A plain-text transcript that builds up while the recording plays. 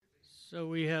So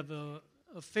we have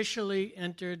officially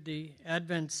entered the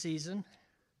Advent season,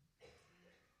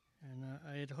 and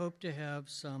I had hoped to have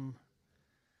some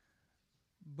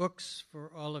books for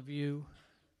all of you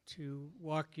to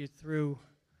walk you through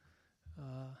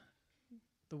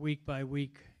the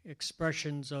week-by-week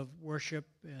expressions of worship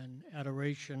and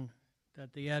adoration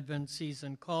that the Advent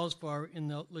season calls for in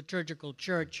the liturgical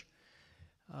church,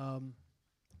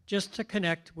 just to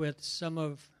connect with some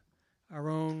of our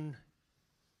own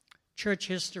church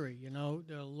history. You know,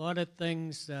 there are a lot of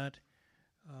things that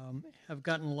have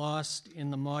gotten lost in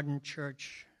the modern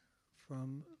church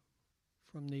from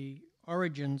the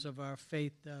origins of our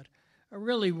faith that are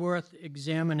really worth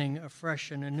examining afresh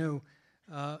and anew.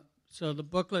 So the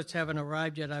booklets haven't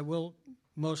arrived yet. I will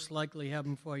most likely have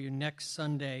them for you next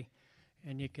Sunday,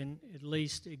 and you can at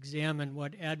least examine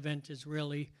what Advent is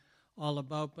really all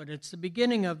about. But it's the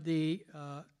beginning of the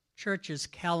church's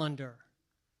calendar.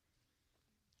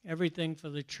 Everything for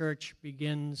the church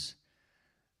begins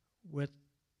with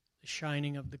the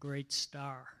shining of the great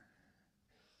star.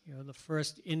 You know, the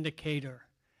first indicator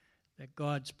that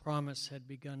God's promise had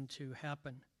begun to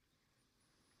happen.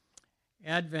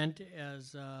 Advent,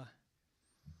 as a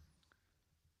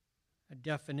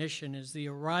definition, is the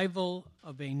arrival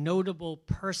of a notable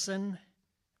person,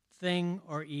 thing,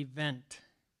 or event.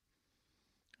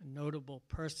 A notable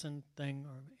person, thing,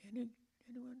 or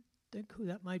anyone think who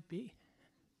that might be?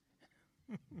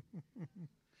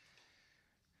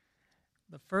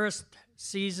 The first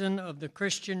season of the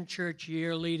Christian church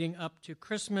year leading up to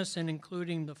Christmas and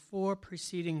including the 4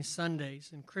 preceding Sundays.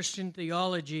 In Christian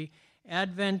theology,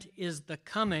 Advent is the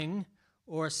coming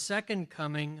or second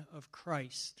coming of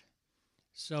Christ.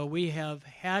 So we have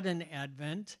had an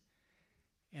Advent,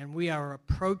 and we are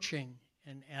approaching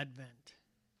an Advent.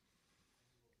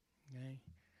 Okay?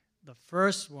 The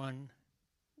first one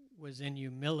was in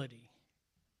humility.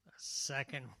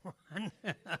 Second one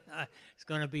is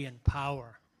going to be in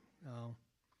power.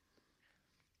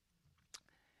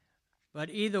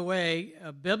 But either way,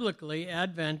 biblically,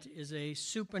 Advent is a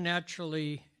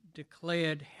supernaturally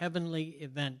declared heavenly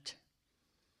event.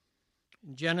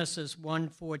 In Genesis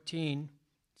 1:14, it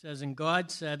says, "And God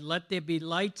said, 'Let there be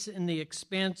lights in the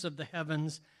expanse of the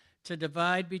heavens to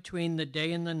divide between the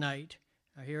day and the night.'"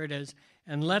 Now here it is.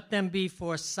 "And let them be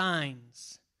for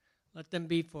signs. Let them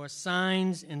be for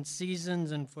signs and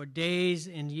seasons and for days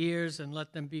and years, and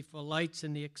let them be for lights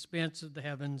in the expanse of the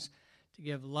heavens to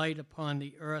give light upon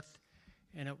the earth."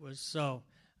 And it was so.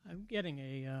 I'm getting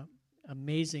a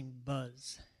amazing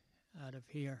buzz out of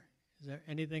here. Is there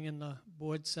anything in the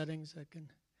board settings that can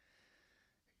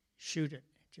shoot it?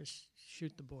 Just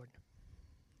shoot the board.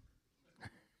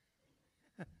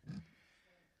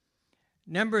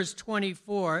 Numbers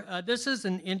 24. This is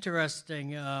an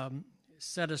interesting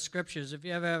set of scriptures. If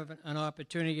you ever have an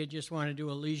opportunity, you just want to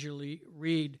do a leisurely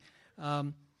read.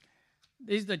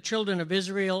 The children of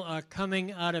Israel are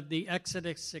coming out of the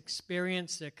Exodus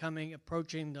experience. They're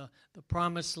approaching the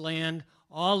promised land.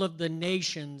 All of the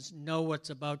nations know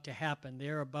what's about to happen.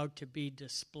 They're about to be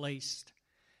displaced.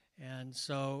 And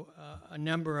so a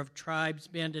number of tribes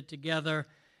banded together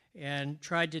and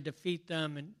tried to defeat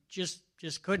them and just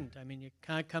couldn't. I mean, you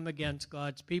can't come against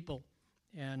God's people.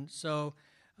 And so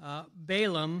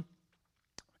Balaam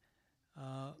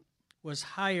was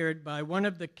hired by one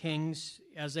of the kings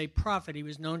as a prophet. He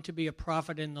was known to be a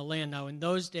prophet in the land. Now, in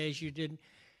those days,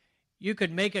 you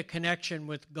could make a connection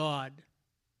with God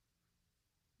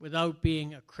without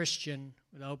being a Christian,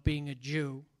 without being a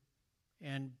Jew,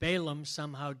 and Balaam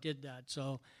somehow did that.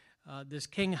 So this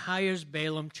king hires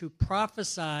Balaam to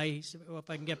prophesy. He said, "Well, if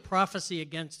I can get prophecy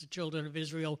against the children of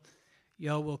Israel,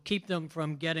 we'll keep them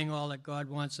from getting all that God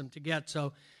wants them to get."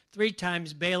 So 3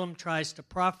 times Balaam tries to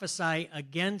prophesy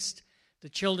against the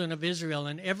children of Israel,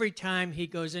 and every time he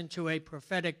goes into a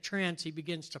prophetic trance, he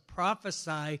begins to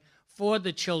prophesy for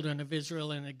the children of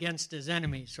Israel and against his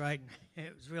enemies, right?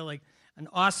 It was really an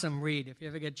awesome read, if you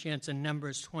ever get a chance, in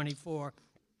Numbers 24.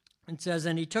 It says,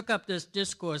 "And he took up this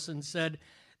discourse and said,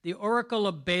 'The oracle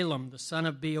of Balaam, the son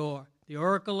of Beor, the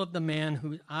oracle of the man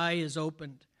whose eye is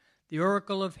opened, the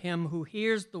oracle of him who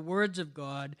hears the words of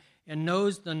God and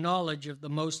knows the knowledge of the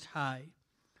Most High,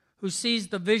 who sees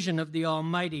the vision of the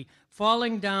Almighty,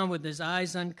 falling down with his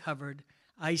eyes uncovered.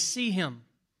 I see him,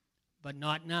 but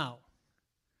not now.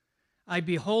 I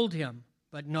behold him,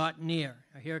 but not near.'"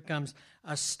 Now here it comes.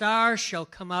 "A star shall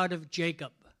come out of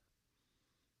Jacob,"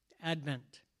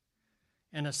 Advent,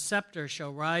 "and a scepter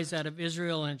shall rise out of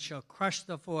Israel and shall crush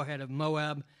the forehead of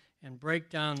Moab and break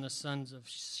down the sons of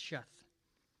Sheth."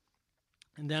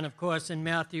 And then, of course, in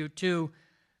Matthew 2,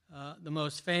 the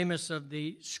most famous of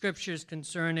the scriptures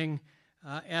concerning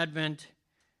Advent,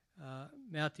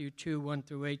 Matthew 2, 1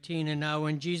 through 18. And now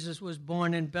when Jesus was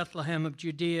born in Bethlehem of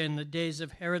Judea in the days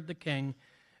of Herod the king,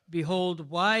 behold,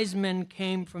 wise men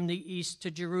came from the east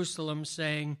to Jerusalem,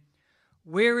 saying,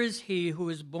 Where is he who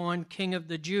is born King of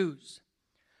the Jews?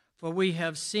 For we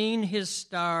have seen his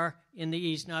star in the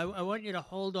east. Now, I want you to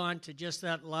hold on to just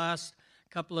that last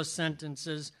couple of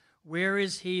sentences. Where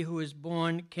is he who is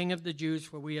born King of the Jews?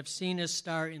 For we have seen his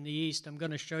star in the east. I'm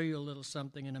going to show you a little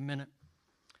something in a minute.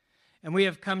 And we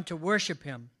have come to worship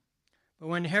him. But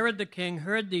when Herod the king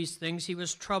heard these things, he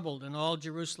was troubled, and all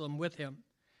Jerusalem with him.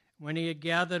 When he had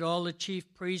gathered all the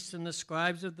chief priests and the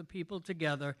scribes of the people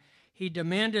together, he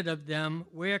demanded of them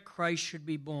where Christ should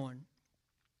be born.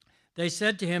 They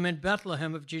said to him, In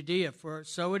Bethlehem of Judea, for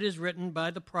so it is written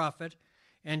by the prophet,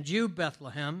 And you,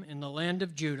 Bethlehem, in the land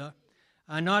of Judah,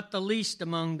 are not the least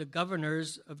among the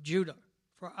governors of Judah.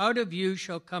 For out of you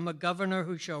shall come a governor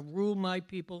who shall rule my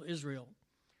people Israel.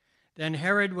 Then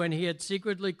Herod, when he had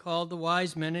secretly called the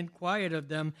wise men, inquired of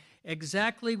them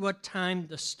exactly what time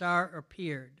the star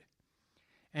appeared.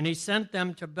 And he sent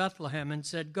them to Bethlehem and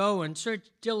said, Go and search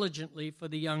diligently for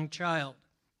the young child.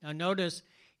 Now notice,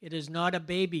 it is not a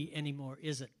baby anymore,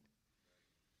 is it?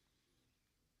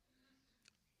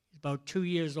 He's about 2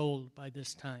 years old by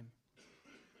this time.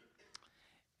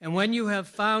 And when you have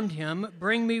found him,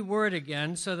 bring me word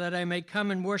again, so that I may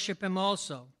come and worship him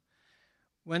also.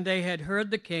 When they had heard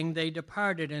the king, they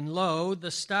departed, and lo, the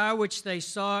star which they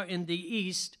saw in the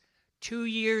east 2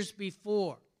 years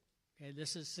before, okay,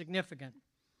 this is significant,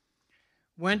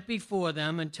 went before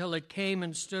them until it came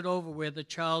and stood over where the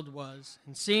child was.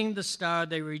 And seeing the star,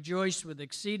 they rejoiced with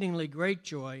exceedingly great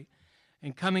joy.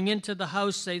 And coming into the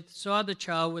house, they saw the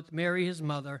child with Mary his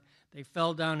mother. They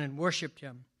fell down and worshipped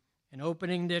him. And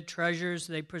opening their treasures,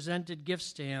 they presented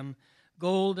gifts to him,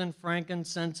 gold and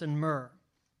frankincense and myrrh.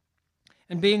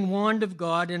 And being warned of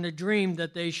God in a dream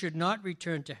that they should not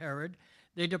return to Herod,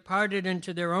 they departed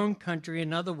into their own country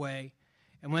another way.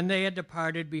 And when they had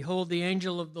departed, behold, the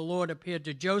angel of the Lord appeared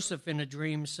to Joseph in a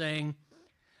dream, saying,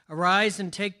 Arise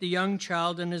and take the young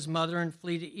child and his mother and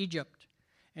flee to Egypt,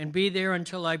 and be there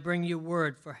until I bring you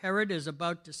word, for Herod is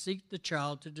about to seek the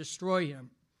child to destroy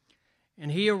him.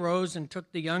 And he arose and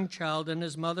took the young child and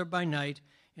his mother by night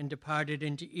and departed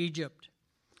into Egypt.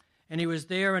 And he was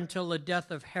there until the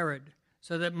death of Herod,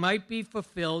 so that might be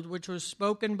fulfilled which was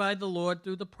spoken by the Lord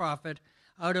through the prophet,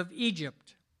 Out of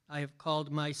Egypt I have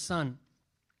called my son.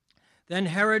 Then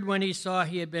Herod, when he saw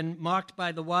he had been mocked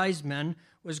by the wise men,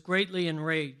 was greatly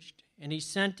enraged, and he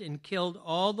sent and killed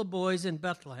all the boys in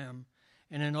Bethlehem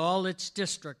and in all its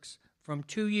districts from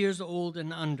 2 years old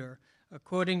and under,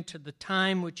 according to the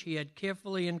time which he had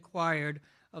carefully inquired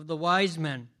of the wise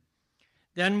men.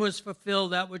 Then was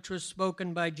fulfilled that which was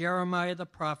spoken by Jeremiah the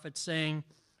prophet, saying,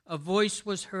 A voice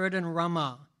was heard in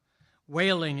Ramah,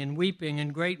 wailing and weeping in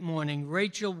great mourning,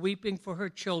 Rachel weeping for her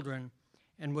children,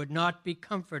 and would not be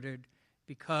comforted,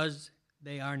 because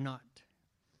they are not.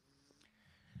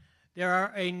 There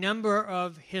are a number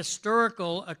of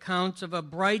historical accounts of a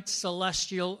bright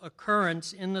celestial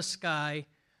occurrence in the sky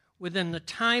within the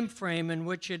time frame in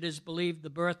which it is believed the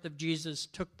birth of Jesus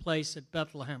took place at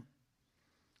Bethlehem,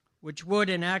 which would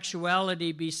in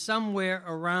actuality be somewhere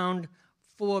around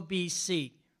 4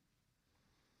 B.C.,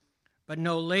 but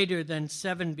no later than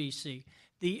 7 B.C.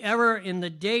 The error in the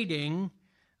dating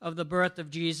of the birth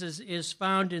of Jesus is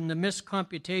found in the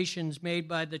miscomputations made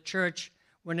by the church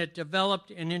when it developed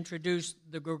and introduced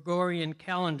the Gregorian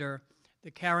calendar,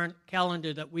 the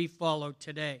calendar that we follow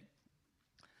today,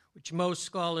 which most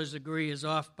scholars agree is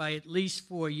off by at least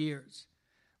 4 years.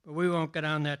 But we won't go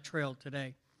down that trail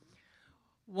today.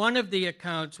 One of the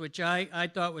accounts, which I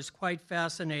thought was quite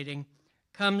fascinating,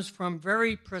 comes from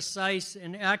very precise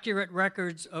and accurate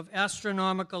records of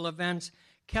astronomical events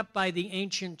kept by the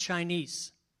ancient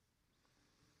Chinese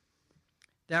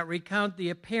that recount the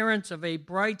appearance of a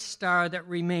bright star that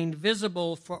remained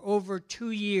visible for over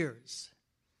 2 years.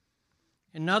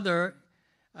 Another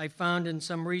I found in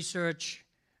some research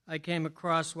I came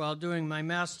across while doing my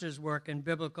master's work in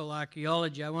biblical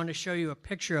archaeology. I want to show you a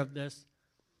picture of this.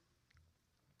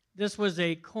 This was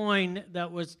a coin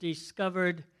that was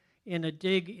discovered in a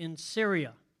dig in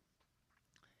Syria.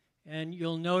 And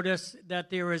you'll notice that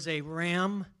there is a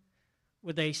ram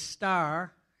with a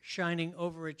star shining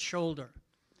over its shoulder.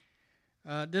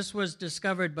 This was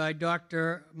discovered by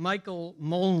Dr. Michael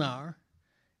Molnar,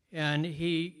 and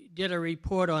he did a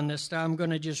report on this star. I'm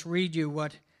going to just read you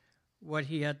what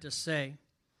he had to say.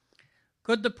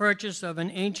 Could the purchase of an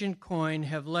ancient coin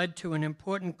have led to an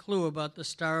important clue about the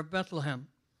Star of Bethlehem?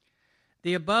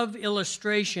 The above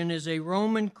illustration is a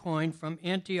Roman coin from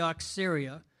Antioch,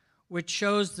 Syria, which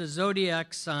shows the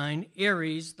zodiac sign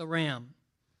Aries, the ram.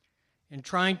 In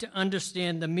trying to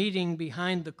understand the meaning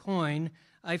behind the coin,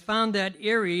 I found that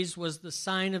Aries was the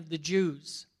sign of the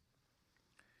Jews.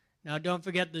 Now, don't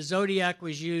forget, the zodiac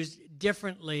was used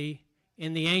differently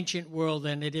in the ancient world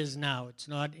than it is now. It's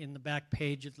not in the back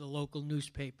page of the local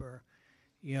newspaper,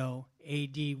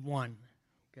 AD 1.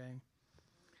 Okay?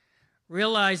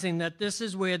 Realizing that this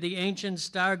is where the ancient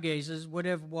stargazers would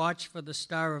have watched for the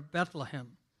Star of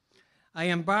Bethlehem, I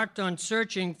embarked on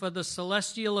searching for the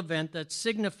celestial event that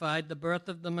signified the birth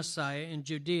of the Messiah in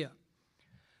Judea.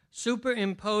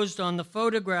 Superimposed on the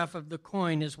photograph of the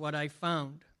coin is what I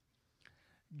found.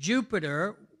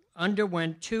 Jupiter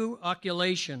underwent 2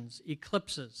 occultations,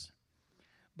 eclipses,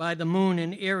 by the moon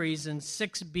in Aries in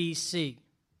 6 BC.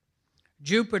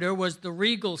 Jupiter was the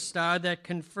regal star that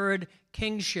conferred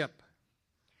kingship,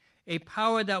 a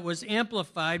power that was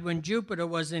amplified when Jupiter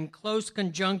was in close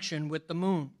conjunction with the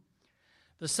moon.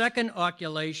 The second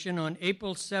occultation on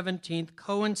April 17th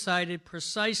coincided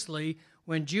precisely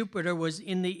when Jupiter was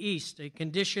in the east, a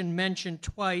condition mentioned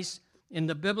twice in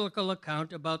the biblical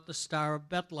account about the Star of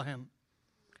Bethlehem.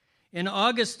 In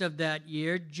August of that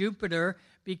year, Jupiter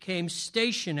became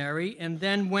stationary and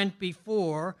then went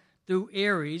before through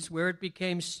Aries, where it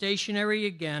became stationary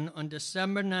again on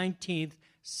December 19th,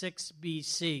 6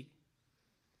 BC.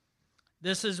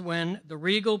 This is when the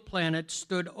regal planet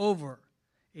stood over,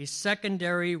 a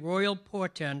secondary royal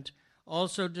portent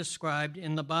also described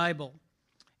in the Bible.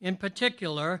 In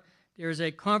particular, there is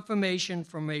a confirmation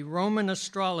from a Roman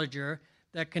astrologer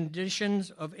that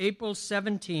conditions of April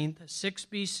 17th, 6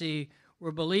 BC,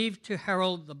 were believed to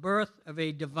herald the birth of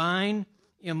a divine,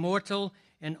 immortal,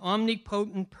 and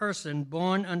omnipotent person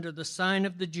born under the sign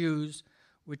of the Jews,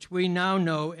 which we now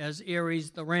know as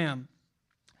Aries the ram.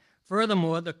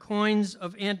 Furthermore, the coins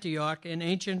of Antioch and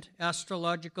ancient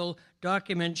astrological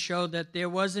documents show that there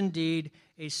was indeed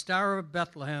a Star of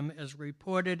Bethlehem as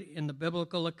reported in the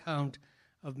biblical account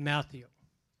of Matthew.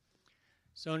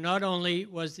 So not only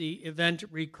was the event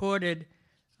recorded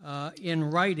in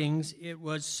writings, it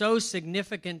was so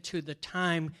significant to the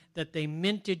time that they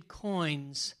minted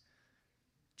coins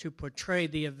to portray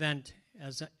the event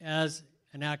as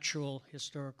an actual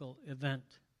historical event,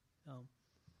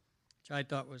 which I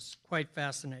thought was quite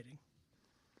fascinating.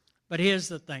 But here's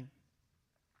the thing.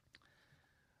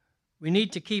 We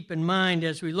need to keep in mind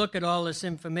as we look at all this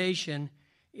information,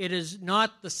 it is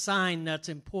not the sign that's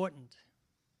important.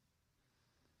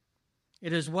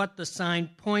 It is what the sign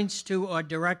points to or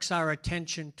directs our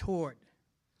attention toward.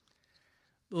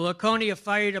 The Laconia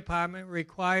Fire Department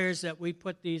requires that we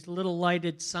put these little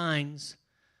lighted signs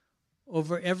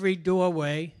over every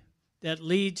doorway that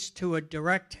leads to a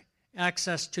direct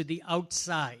access to the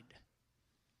outside.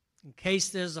 In case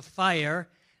there's a fire,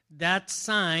 that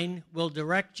sign will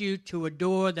direct you to a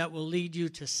door that will lead you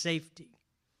to safety.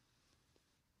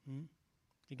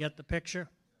 You get the picture?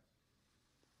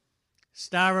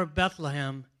 Star of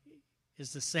Bethlehem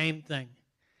is the same thing.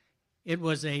 It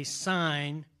was a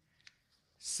sign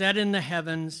set in the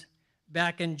heavens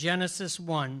back in Genesis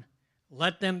 1.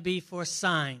 Let them be for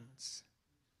signs.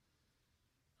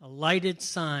 A lighted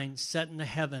sign set in the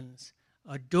heavens,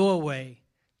 a doorway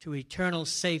to eternal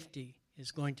safety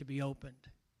is going to be opened.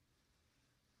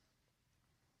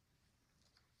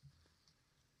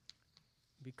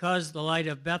 Because the light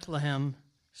of Bethlehem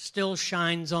still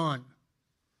shines on.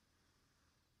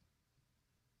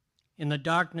 In the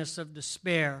darkness of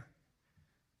despair,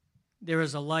 there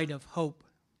is a light of hope.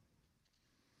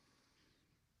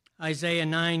 Isaiah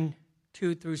 9,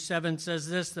 2-7 says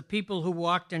this, "The people who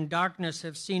walked in darkness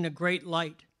have seen a great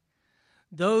light.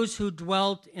 Those who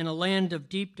dwelt in a land of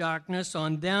deep darkness,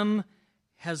 on them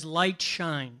has light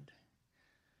shined.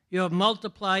 You have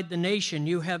multiplied the nation.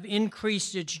 You have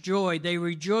increased its joy. They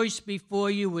rejoice before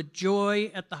you with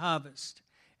joy at the harvest,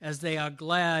 as they are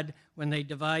glad when they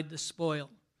divide the spoil.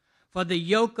 For the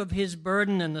yoke of his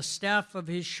burden and the staff of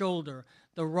his shoulder,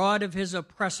 the rod of his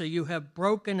oppressor, you have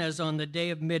broken as on the day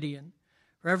of Midian.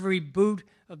 For every boot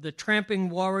of the tramping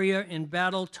warrior in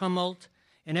battle tumult,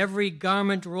 and every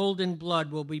garment rolled in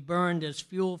blood will be burned as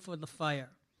fuel for the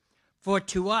fire. For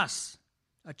to us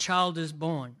a child is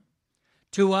born.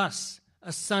 To us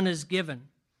a son is given.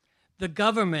 The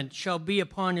government shall be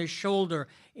upon his shoulder,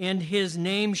 and his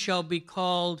name shall be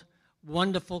called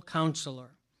Wonderful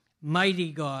Counselor,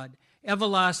 Mighty God,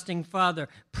 Everlasting Father,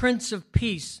 Prince of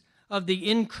Peace. Of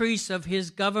the increase of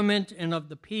his government and of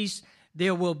the peace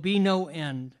there will be no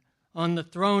end. On the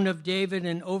throne of David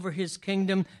and over his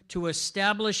kingdom, to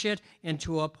establish it and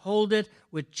to uphold it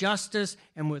with justice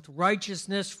and with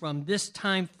righteousness from this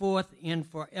time forth and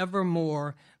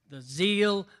forevermore. the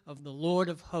zeal of the Lord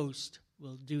of hosts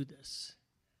will do this.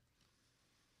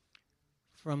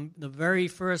 From the very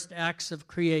first acts of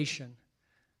creation,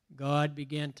 God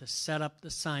began to set up the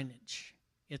signage.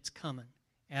 It's coming.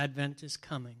 Advent is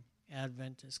coming.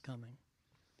 Advent is coming.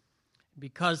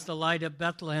 Because the light of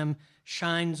Bethlehem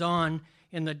shines on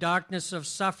in the darkness of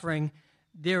suffering,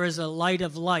 there is a light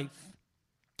of life.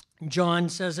 John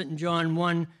says it in John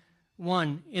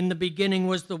 1:1. In the beginning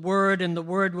was the Word, and the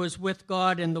Word was with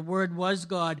God, and the Word was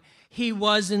God. He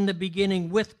was in the beginning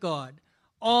with God.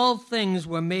 All things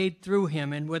were made through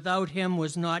him, and without him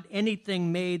was not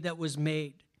anything made that was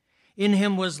made. In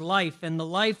him was life, and the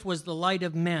life was the light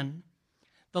of men.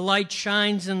 The light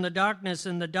shines in the darkness,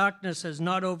 and the darkness has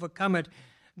not overcome it.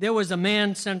 There was a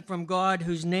man sent from God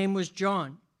whose name was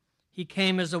John. He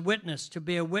came as a witness to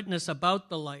bear witness about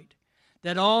the light,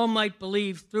 that all might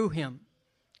believe through him.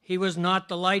 He was not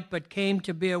the light, but came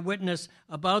to bear witness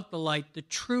about the light, the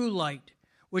true light,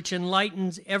 which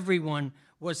enlightens everyone,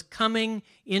 was coming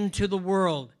into the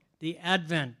world, the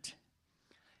Advent.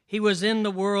 He was in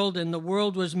the world, and the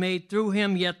world was made through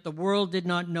him, yet the world did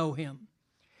not know him.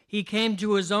 He came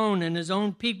to his own, and his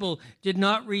own people did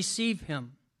not receive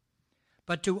him.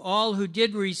 But to all who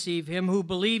did receive him, who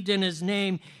believed in his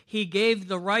name, he gave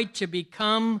the right to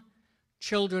become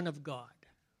children of God.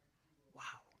 Wow.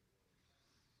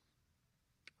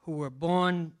 Who were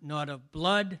born not of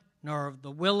blood, nor of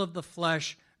the will of the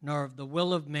flesh, nor of the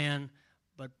will of man,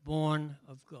 but born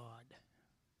of God.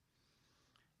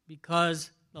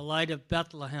 Because the light of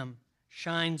Bethlehem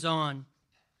shines on,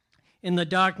 in the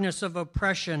darkness of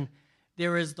oppression,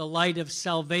 there is the light of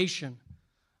salvation.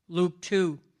 Luke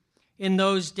 2. In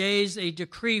those days, a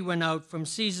decree went out from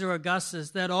Caesar Augustus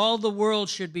that all the world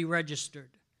should be registered.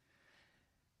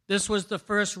 This was the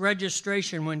first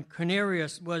registration when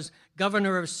Quirinius was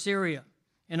governor of Syria,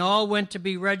 and all went to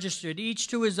be registered, each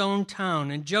to his own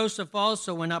town. And Joseph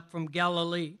also went up from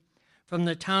Galilee, from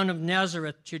the town of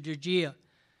Nazareth to Judea,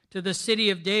 to the city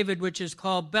of David, which is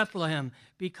called Bethlehem,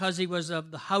 because he was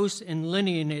of the house and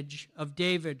lineage of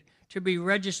David, to be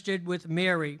registered with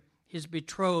Mary, his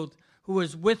betrothed, who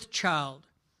was with child.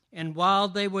 And while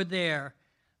they were there,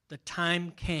 the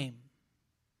time came.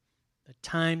 The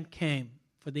time came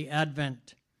for the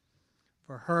Advent,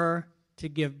 for her to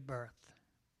give birth.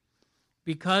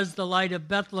 Because the light of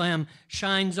Bethlehem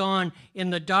shines on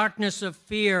in the darkness of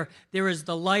fear, there is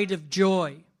the light of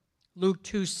joy. Luke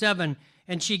 2:7.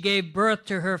 And she gave birth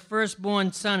to her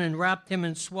firstborn son and wrapped him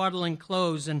in swaddling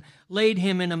clothes and laid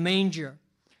him in a manger,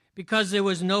 because there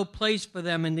was no place for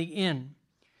them in the inn.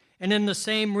 And in the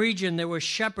same region there were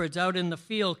shepherds out in the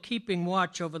field keeping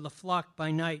watch over the flock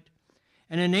by night.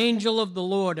 And an angel of the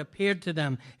Lord appeared to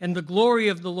them, and the glory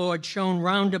of the Lord shone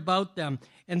round about them,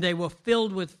 and they were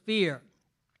filled with fear.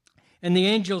 And the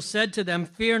angel said to them,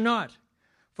 Fear not,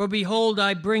 for behold,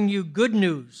 I bring you good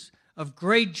news of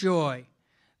great joy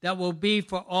that will be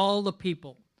for all the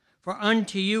people. For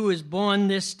unto you is born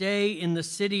this day in the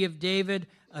city of David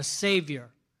a Savior,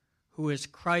 who is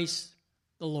Christ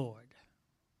the Lord.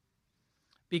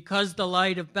 Because the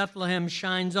light of Bethlehem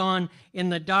shines on in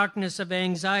the darkness of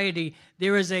anxiety,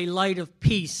 there is a light of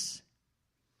peace.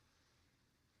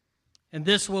 And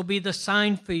this will be the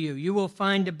sign for you. You will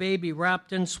find a baby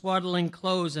wrapped in swaddling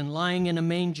clothes and lying in a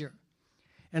manger.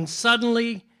 And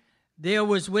suddenly there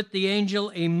was with the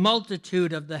angel a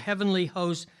multitude of the heavenly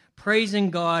host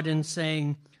praising God and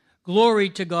saying, Glory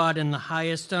to God in the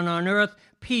highest, and on earth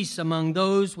peace among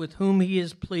those with whom he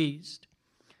is pleased.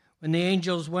 When the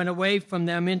angels went away from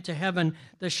them into heaven,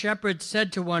 the shepherds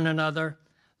said to one another,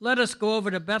 Let us go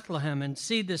over to Bethlehem and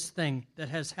see this thing that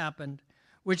has happened,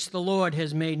 which the Lord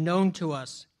has made known to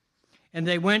us. And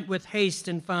they went with haste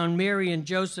and found Mary and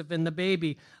Joseph and the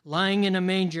baby lying in a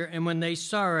manger, and when they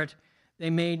saw it, they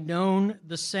made known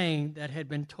the saying that had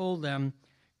been told them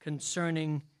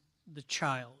concerning the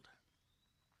child.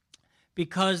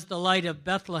 Because the light of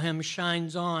Bethlehem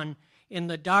shines on in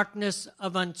the darkness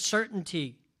of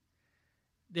uncertainty,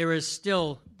 there is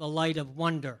still the light of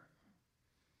wonder.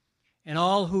 And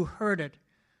all who heard it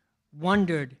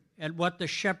wondered at what the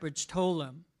shepherds told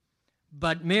them.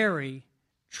 But Mary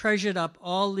treasured up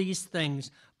all these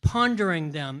things,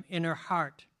 pondering them in her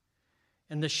heart.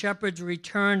 And the shepherds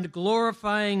returned,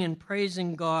 glorifying and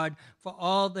praising God for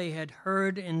all they had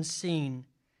heard and seen,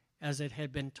 as it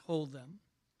had been told them.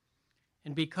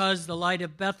 And because the light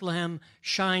of Bethlehem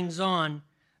shines on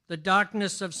the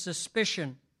darkness of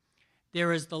suspicion,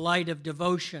 there is the light of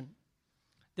devotion.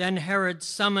 Then Herod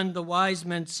summoned the wise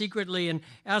men secretly and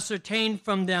ascertained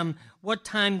from them what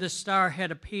time the star had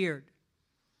appeared.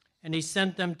 And he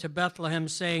sent them to Bethlehem,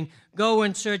 saying, Go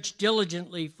and search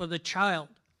diligently for the child.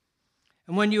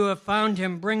 And when you have found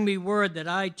him, bring me word that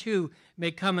I too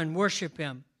may come and worship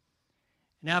him."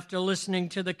 And after listening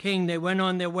to the king, they went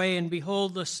on their way, and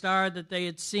behold, the star that they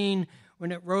had seen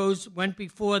when it rose went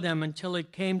before them until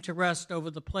it came to rest over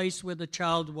the place where the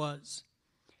child was.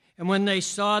 And when they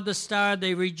saw the star,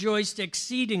 they rejoiced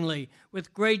exceedingly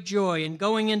with great joy. And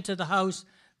going into the house,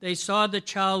 they saw the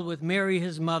child with Mary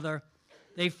his mother.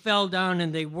 They fell down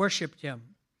and they worshipped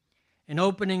him. And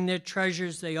opening their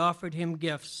treasures, they offered him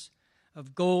gifts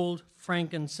of gold,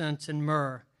 frankincense, and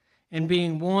myrrh. And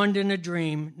being warned in a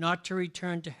dream not to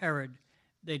return to Herod,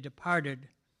 they departed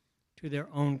to their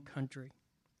own country.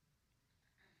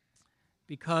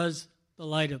 Because the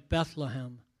light of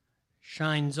Bethlehem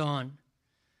shines on,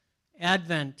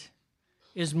 Advent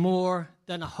is more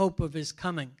than a hope of his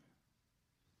coming.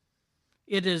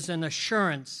 It is an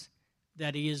assurance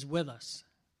that he is with us,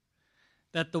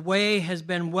 that the way has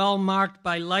been well marked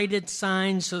by lighted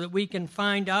signs so that we can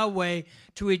find our way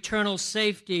to eternal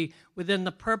safety within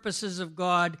the purposes of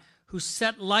God, who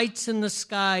set lights in the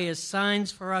sky as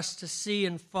signs for us to see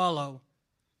and follow.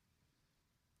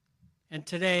 And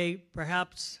today,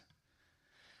 perhaps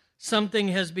something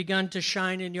has begun to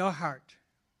shine in your heart.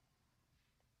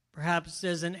 Perhaps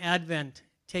there's an Advent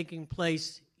taking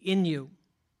place in you,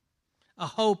 a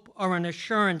hope or an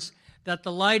assurance that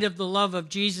the light of the love of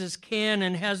Jesus can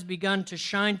and has begun to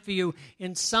shine for you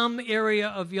in some area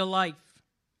of your life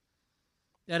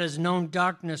that has known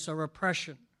darkness or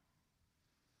oppression.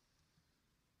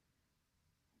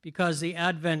 Because the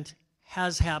Advent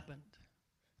has happened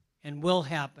and will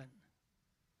happen.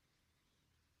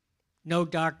 No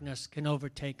darkness can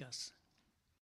overtake us.